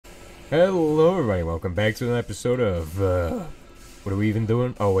Hello everybody, welcome back to an episode of, what are we even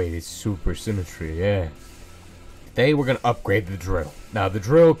doing? Oh wait, it's Supersymmetry, yeah. Today we're gonna upgrade the drill. Now, the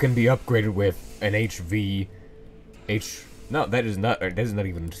drill can be upgraded with an no, that is not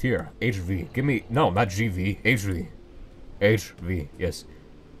even a tier. HV, give me, no, not GV, HV. HV, yes.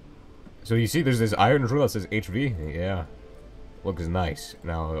 So you see there's this iron drill that says HV? Yeah. Looks nice.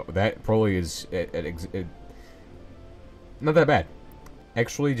 Now, that probably is, not that bad.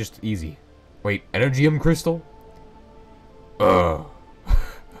 Actually, just easy. Wait, Energium Crystal? Ugh.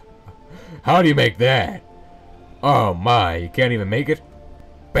 How do you make that? Oh my, you can't even make it?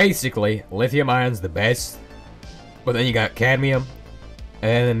 Basically, lithium ion's the best, but then you got cadmium,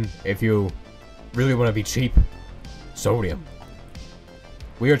 and if you really want to be cheap, sodium.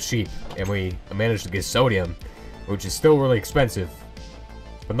 We are cheap, and we managed to get sodium, which is still really expensive,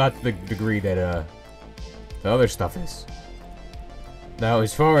 but not to the degree that the other stuff is. Now,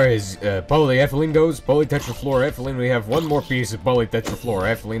 as far as polyethylene goes, polytetrafluoroethylene, we have one more piece of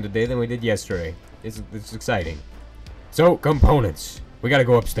polytetrafluoroethylene today than we did yesterday. It's exciting. So, components. We gotta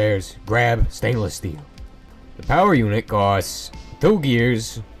go upstairs, grab stainless steel. The power unit costs 2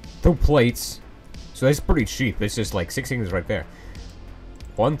 gears, 2 plates, so that's pretty cheap. It's just like 6 things right there.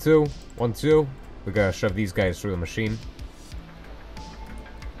 1, 2, 1, 2. We gotta shove these guys through the machine.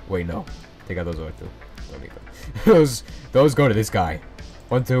 Wait, no. Take out those other 2. Don't need them. those go to this guy.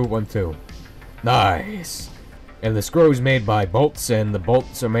 1, 2, 1, 2. Nice. And the screw is made by bolts, and the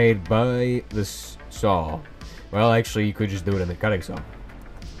bolts are made by the saw. Well, actually, you could just do it in the cutting saw.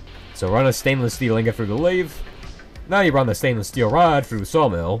 So run a stainless steel ingot through the lathe. Now you run the stainless steel rod through the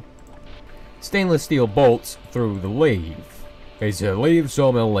sawmill. Stainless steel bolts through the lathe. It's a lathe,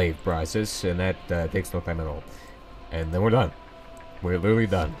 sawmill, lathe process, and that takes no time at all. And then we're done. We're literally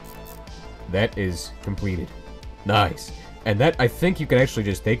done. That is completed. Nice. And that, I think you can actually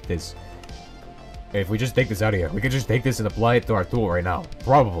just take this. If we just take this out of here, we could just take this and apply it to our tool right now.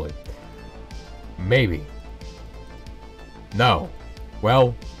 Probably. Maybe. No.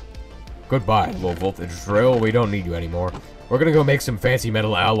 Well, goodbye, low voltage drill. We don't need you anymore. We're gonna go make some fancy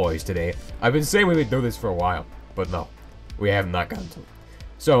metal alloys today. I've been saying we would do this for a while, but no. We have not gotten to it.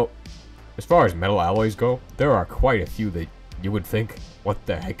 So, as far as metal alloys go, there are quite a few that you would think, what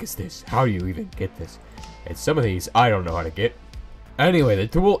the heck is this? How do you even get this? And some of these, I don't know how to get. Anyway, the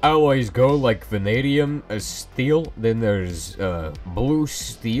tool alloys go like vanadium, steel, then there's blue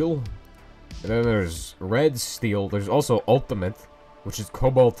steel, and then there's red steel, there's also ultimate, which is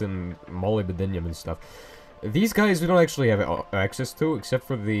cobalt and molybdenum and stuff. These guys we don't actually have access to, except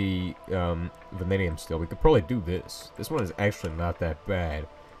for the vanadium steel. We could probably do this. This one is actually not that bad.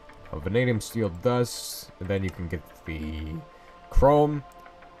 Vanadium steel dust, and then you can get the chrome,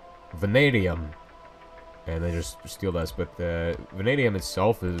 vanadium, and then just steel dust. But the vanadium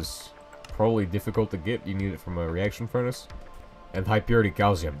itself is probably difficult to get. You need it from a reaction furnace. And high purity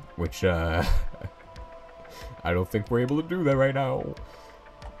calcium, which I don't think we're able to do that right now.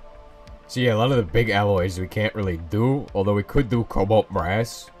 So yeah, a lot of the big alloys we can't really do, although we could do cobalt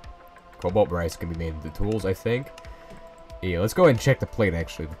brass. Cobalt brass can be made into tools, I think. Yeah, let's go ahead and check the plate,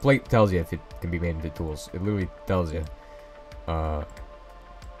 actually. The plate tells you if it can be made into tools. It literally tells you.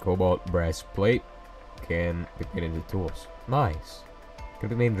 Cobalt brass plate can be made into tools. Nice. Can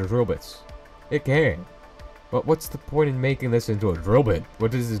be made into drill bits. It can. But what's the point in making this into a drill bit?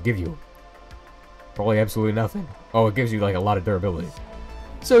 What does this give you? Probably absolutely nothing. Oh, it gives you like a lot of durability.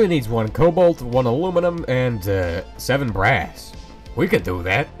 So it needs 1 cobalt, 1 aluminum, and 7 brass. We can do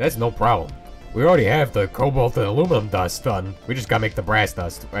that. That's no problem. We already have the cobalt and aluminum dust done. We just gotta make the brass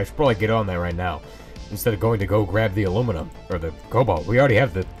dust. I should probably get on that right now. Instead of going to go grab the aluminum, or the cobalt. We already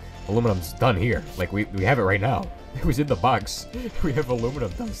have the aluminum's done here. Like, we have it right now. It was in the box. We have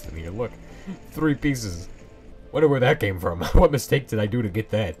aluminum dust in here, look. 3 pieces. Wonder where that came from. What mistake did I do to get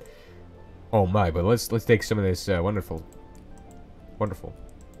that? Oh my, but let's take some of this wonderful.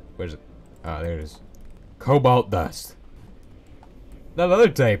 Where's it? Ah, there it is. Cobalt dust. Now, another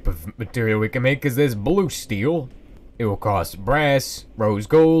type of material we can make is this blue steel. It will cost brass, rose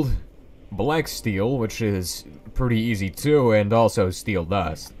gold, black steel, which is pretty easy too, and also steel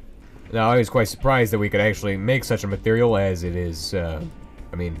dust. Now, I was quite surprised that we could actually make such a material, as it is, I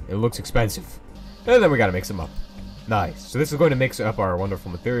mean, it looks expensive. And then we gotta mix them up. Nice. So this is going to mix up our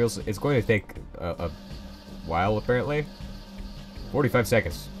wonderful materials. It's going to take a while, apparently. 45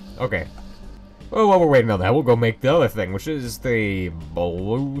 seconds. Okay. Well, while we're waiting on that, we'll go make the other thing, which is the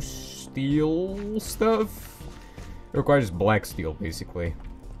blue steel stuff. It requires black steel, basically.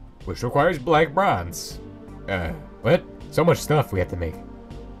 Which requires black bronze. What? So much stuff we have to make.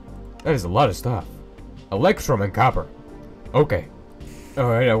 That is a lot of stuff. Electrum and copper. Okay.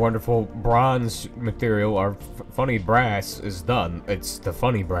 Alright, our wonderful bronze material, our funny brass is done. It's the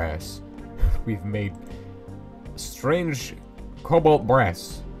funny brass. We've made strange cobalt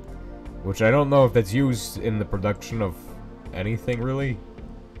brass, which I don't know if that's used in the production of anything, really.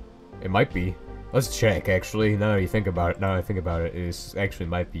 It might be. Let's check, actually, now that I think about it, it actually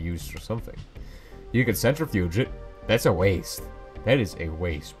might be used for something. You can centrifuge it. That's a waste. That is a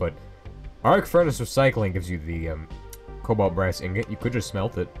waste, but arc furnace recycling gives you the, cobalt brass ingot. You could just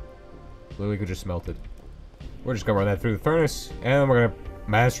smelt it. Literally could just smelt it. We're just gonna run that through the furnace, and we're gonna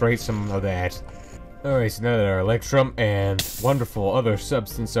macerate some of that. Alright, so now that our electrum and wonderful other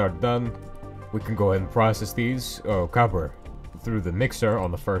substance are done, we can go ahead and process these. Oh, copper. Through the mixer on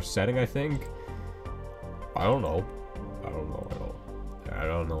the first setting, I think. I don't know. I don't know at all. I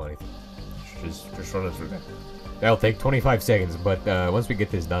don't know anything. Just run it through that. That'll take 25 seconds, but once we get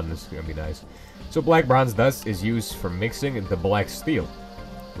this done, this is gonna be nice. So black bronze dust is used for mixing into black steel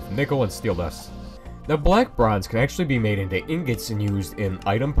with nickel and steel dust. Now black bronze can actually be made into ingots and used in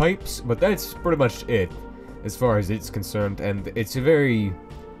item pipes, but that's pretty much it as far as it's concerned, and it's a very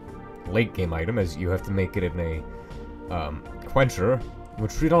late game item as you have to make it in a quencher,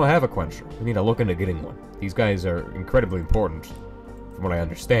 which we don't have a quencher. We need to look into getting one. These guys are incredibly important from what I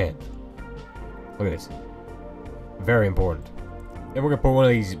understand. Look at this. Very important. And we're gonna put one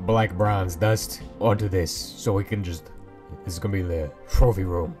of these black bronze dust onto this, so we can just... This is gonna be the trophy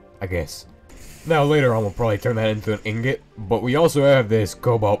room, I guess. Now later on we'll probably turn that into an ingot, but we also have this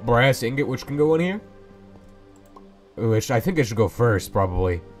cobalt brass ingot which can go in here. Which I think it should go first,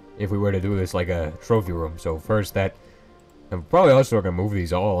 probably, if we were to do this like a trophy room. So first that... And probably also we're gonna move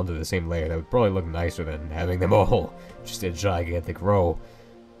these all onto the same layer. That would probably look nicer than having them all just a gigantic row.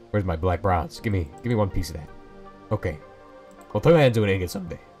 Where's my black bronze? Give me one piece of that. Okay. We'll turn that into an ingot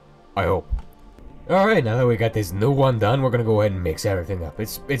someday. I hope. Alright, now that we got this new one done, we're gonna go ahead and mix everything up.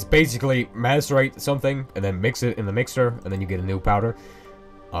 It's basically macerate something, and then mix it in the mixer, and then you get a new powder.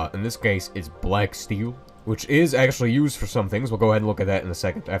 In this case, it's black steel, which is actually used for some things. We'll go ahead and look at that in a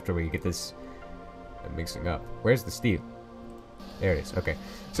second after we get this mixing up. Where's the steel? There it is. Okay.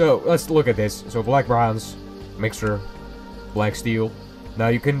 So, let's look at this. So, black bronze, mixer, black steel. Now,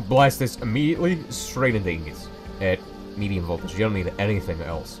 you can blast this immediately straight into ingots at medium voltage. You don't need anything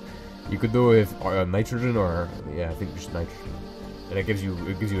else. You could do it with nitrogen or... Yeah, I think just nitrogen. And it gives you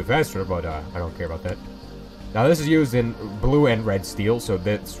it faster, but I don't care about that. Now, this is used in blue and red steel, so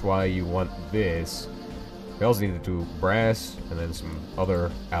that's why you want this. We also need to do brass and then some other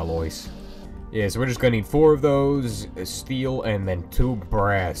alloys. Yeah, so we're just gonna need 4 of those, steel, and then 2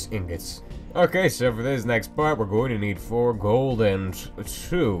 brass ingots. Okay, so for this next part, we're going to need 4 gold and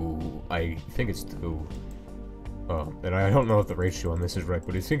 2. I think it's 2. And I don't know if the ratio on this is right,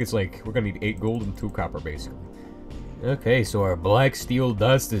 but I think it's like, we're gonna need 8 gold and 2 copper, basically. Okay, so our black steel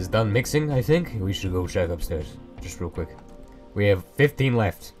dust is done mixing, I think. We should go check upstairs, just real quick. We have 15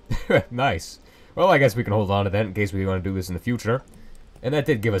 left. Nice. Well, I guess we can hold on to that in case we want to do this in the future. And that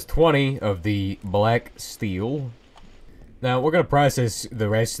did give us 20 of the black steel. Now, we're going to process the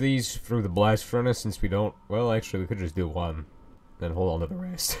rest of these through the blast furnace since we don't... Well, actually, we could just do 1. Then hold on to the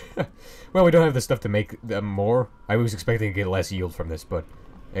rest. Well, we don't have the stuff to make them more. I was expecting to get less yield from this, but...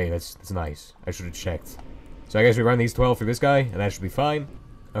 Hey, that's nice. I should have checked. So I guess we run these 12 through this guy, and that should be fine.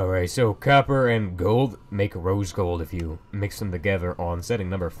 Alright, so copper and gold make rose gold if you mix them together on setting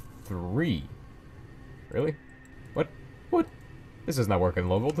number 3. Really? What? What? This is not working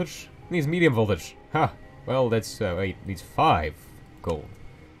low voltage. It needs medium voltage. Ha! Well, that's, wait, it needs 5 gold.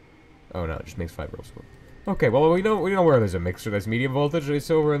 Oh no, it just makes 5 rose gold. Okay, well, we know where there's a mixer that's medium voltage.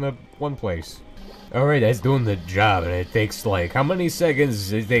 It's over in the one place. Alright, that's doing the job, and it takes, like, how many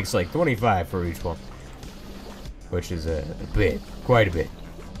seconds? It takes, like, 25 for each one. Which is a bit. Quite a bit.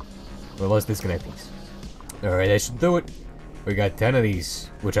 Well, let's disconnect these. Alright, that should do it. We got 10 of these,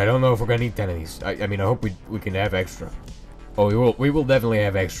 which I don't know if we're gonna need 10 of these. I mean, I hope we can have extra. Oh, we will definitely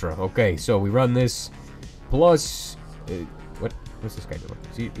have extra. Okay, so we run this plus... What's this guy doing?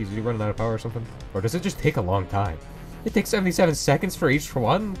 Is he running out of power or something? Or does it just take a long time? It takes 77 seconds for each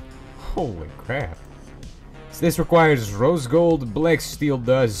one? Holy crap. So this requires rose gold, black steel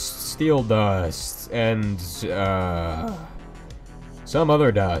dust, and, some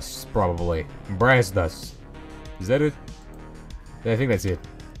other dust, probably. Brass dust. Is that it? I think that's it.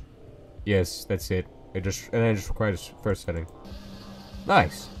 Yes, that's it. And then it just requires first setting.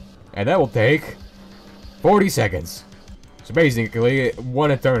 Nice. And that will take 40 seconds. So basically,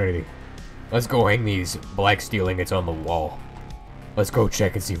 1 eternity. Let's go hang these black steel ingots on the wall. Let's go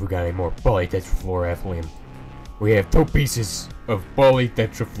check and see if we got any more polytetrafluoroethylene. We have 2 pieces of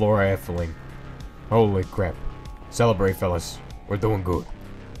polytetrafluoroethylene. Holy crap. Celebrate, fellas. We're doing good.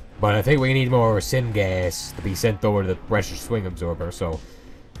 But I think we need more syngas to be sent over to the pressure swing absorber, so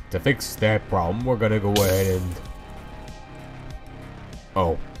to fix that problem, we're gonna go ahead and...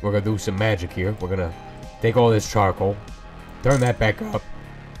 Oh, we're gonna do some magic here. We're gonna take all this charcoal, turn that back up,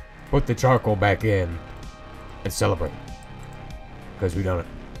 put the charcoal back in, and celebrate. Because we done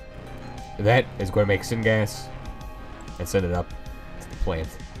it. That is going to make syngas and send it up to the plant.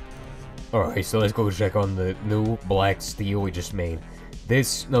 Alright, so let's go check on the new black steel we just made.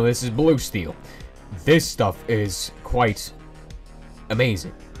 This is blue steel. This stuff is quite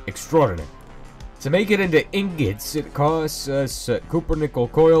amazing. Extraordinary. To make it into ingots, it costs us copper nickel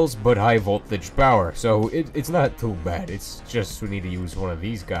coils, but high voltage power. So it's not too bad. It's just we need to use one of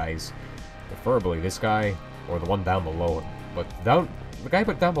these guys. Preferably this guy, or the one down below. But the guy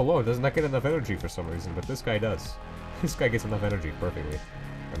down below does not get enough energy for some reason, but this guy does. This guy gets enough energy perfectly.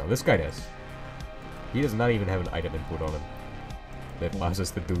 Or no, this guy does. He does not even have an item input on him that allows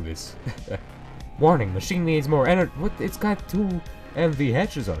us to do this. Warning, machine needs more energy. What? It's got 2 MV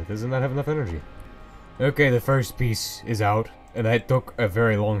hatches on it. Does it not have enough energy? Okay, the first piece is out, and that took a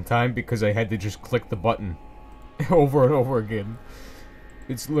very long time because I had to just click the button over and over again.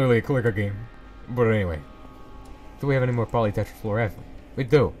 It's literally a clicker game. But anyway, do we have any more polytetrafluorethylene? We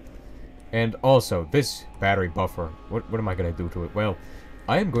do. And also, this battery buffer, what am I going to do to it? Well,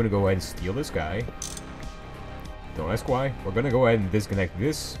 I am going to go ahead and steal this guy. Don't ask why. We're going to go ahead and disconnect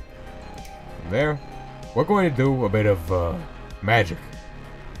this from there. We're going to do a bit of magic,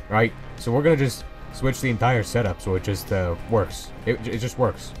 right? So we're going to just switch the entire setup so it just works. It just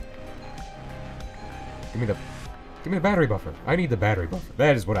works. Give me the battery buffer. I need the battery buffer.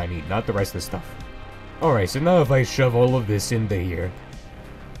 That is what I need, not the rest of the stuff. Alright, so now if I shove all of this into here,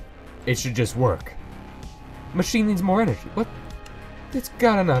 it should just work. Machine needs more energy. What? It's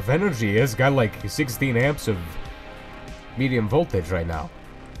got enough energy. It's got like 16 amps of medium voltage right now.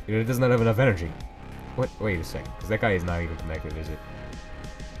 It does not have enough energy. What? Wait a second. Because that guy is not even connected, is it?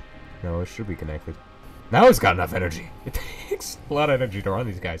 No, it should be connected. Now it's got enough energy. It takes a lot of energy to run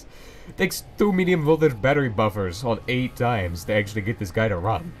these guys. It takes 2 medium voltage battery buffers on 8 times to actually get this guy to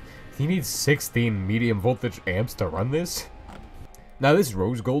run. He needs 16 medium voltage amps to run this? Now this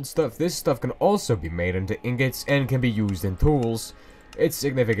rose gold stuff, this stuff can also be made into ingots and can be used in tools. It's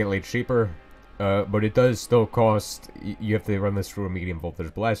significantly cheaper, but it does still cost, you have to run this through a medium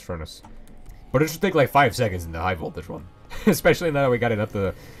voltage blast furnace. But it should take like 5 seconds in the high voltage one. Especially now that we got enough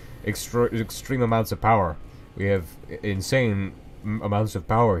to extreme amounts of power. We have insane amounts of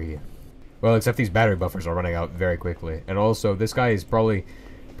power here. Well, except these battery buffers are running out very quickly. And also, this guy is probably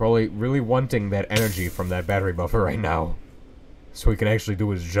really wanting that energy from that battery buffer right now. So he can actually do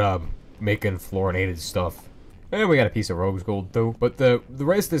his job, making fluorinated stuff. And we got a piece of rose gold too. But the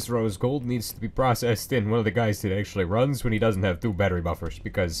rest of this rose gold needs to be processed in one of the guys that actually runs when he doesn't have 2 battery buffers.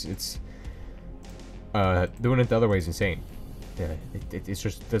 Because it's... doing it the other way is insane. Yeah, it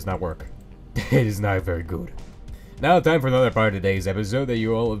just does not work. It is not very good. Now time for another part of today's episode that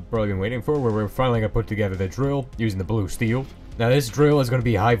you all have probably been waiting for, where we're finally going to put together the drill using the blue steel. Now this drill is going to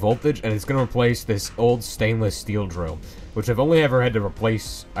be high voltage, and it's going to replace this old stainless steel drill, which I've only ever had to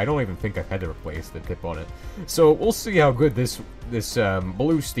replace. I don't even think I've had to replace the tip on it. So we'll see how good this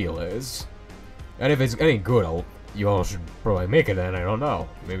blue steel is. And if it's any good, you all should probably make it then, I don't know.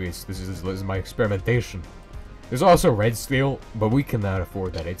 Maybe this is my experimentation. There's also red steel, but we cannot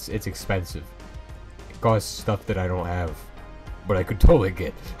afford that. It's expensive. It costs stuff that I don't have, but I could totally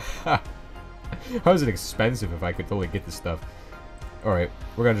get. How is it expensive if I could totally get this stuff? Alright,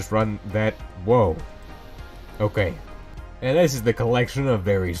 we're gonna just run that. Whoa. Okay. And this is the collection of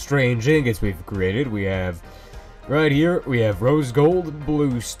very strange ingots we've created. We have, right here, we have rose gold,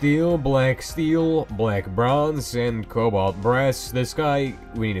 blue steel, black bronze, and cobalt brass. This guy,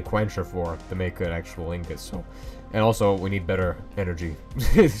 we need a quencher for to make an actual ingot, so... And also, we need better energy.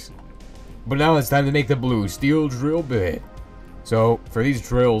 But now it's time to make the blue steel drill bit. So, for these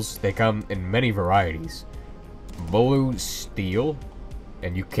drills, they come in many varieties. Blue steel,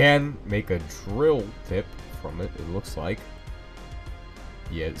 and you can make a drill tip from it looks like.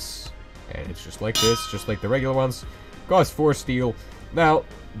 Yes. And it's just like this, just like the regular ones. Costs 4 steel. Now,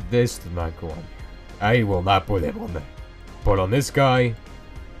 this does not go on. I will not put him on there. But on this guy,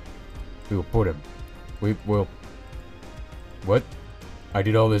 we will put him. We will... What? I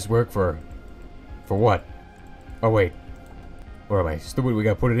did all this work for what? Oh, wait. Where am I? Stupid, we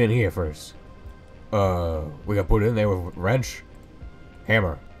gotta put it in here first. We gotta put it in there with wrench.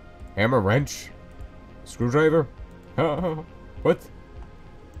 Hammer. Hammer, wrench. Screwdriver? What?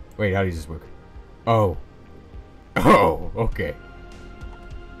 Wait, how does this work? Oh. Oh, okay.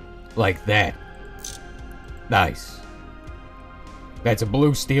 Like that. Nice. That's a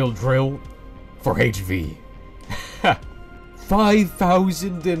blue steel drill for HV.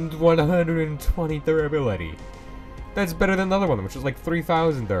 5,120 durability. That's better than the other one, which is like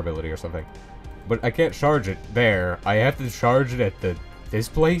 3,000 durability or something. But I can't charge it there. I have to charge it at this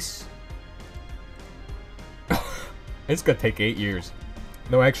place. It's gonna take 8 years.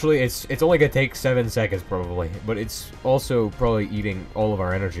 No, actually, it's only gonna take 7 seconds probably. But it's also probably eating all of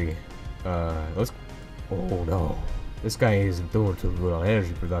our energy. Let's. Oh no, this guy isn't doing too good on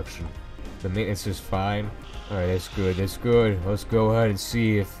energy production. The maintenance is fine. Alright, that's good, that's good. Let's go ahead and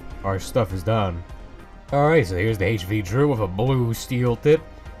see if our stuff is done. Alright, so here's the HV drill with a blue steel tip.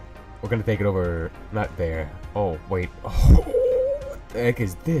 We're gonna take it over, not there. Oh, wait. Oh, what the heck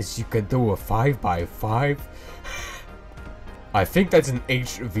is this? You can do a 5x5? I think that's an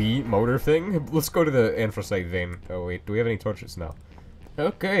HV motor thing. Let's go to the anthracite vein. Oh wait, do we have any torches now?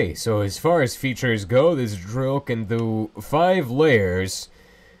 Okay, so as far as features go, this drill can do 5 layers,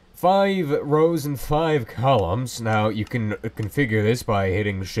 5 rows and 5 columns. Now, you can configure this by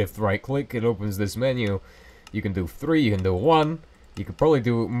hitting shift right click. It opens this menu. You can do 3, you can do 1. You could probably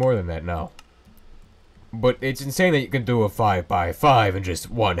do more than that now. But it's insane that you can do a 5x5 in just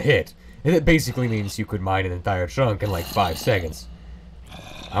one hit. And it basically means you could mine an entire chunk in like 5 seconds.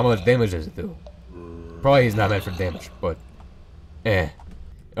 How much damage does it do? Probably is not meant for damage, but eh.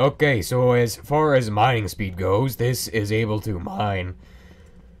 Okay, so as far as mining speed goes, this is able to mine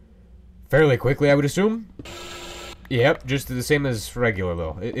fairly quickly, I would assume. Yep, just the same as regular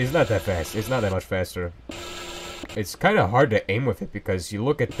though. It's not that fast. It's not that much faster. It's kind of hard to aim with it because you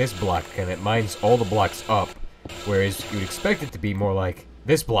look at this block and it mines all the blocks up, whereas you'd expect it to be more like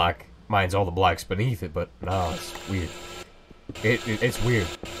this block mines all the blocks beneath it, but no, it's weird. It's weird.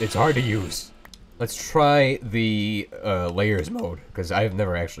 It's hard to use. Let's try the layers mode, because I've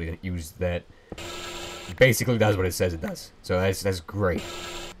never actually used that. It basically does what it says it does, so that's great.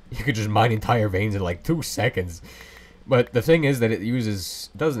 You could just mine entire veins in like 2 seconds. But the thing is that it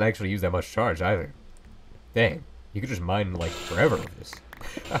doesn't actually use that much charge either. Dang, you could just mine like forever with this.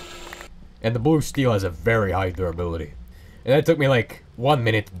 And the blue steel has a very high durability. And that took me like 1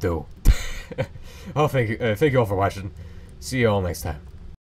 minute to do. Oh, thank you all for watching. See you all next time.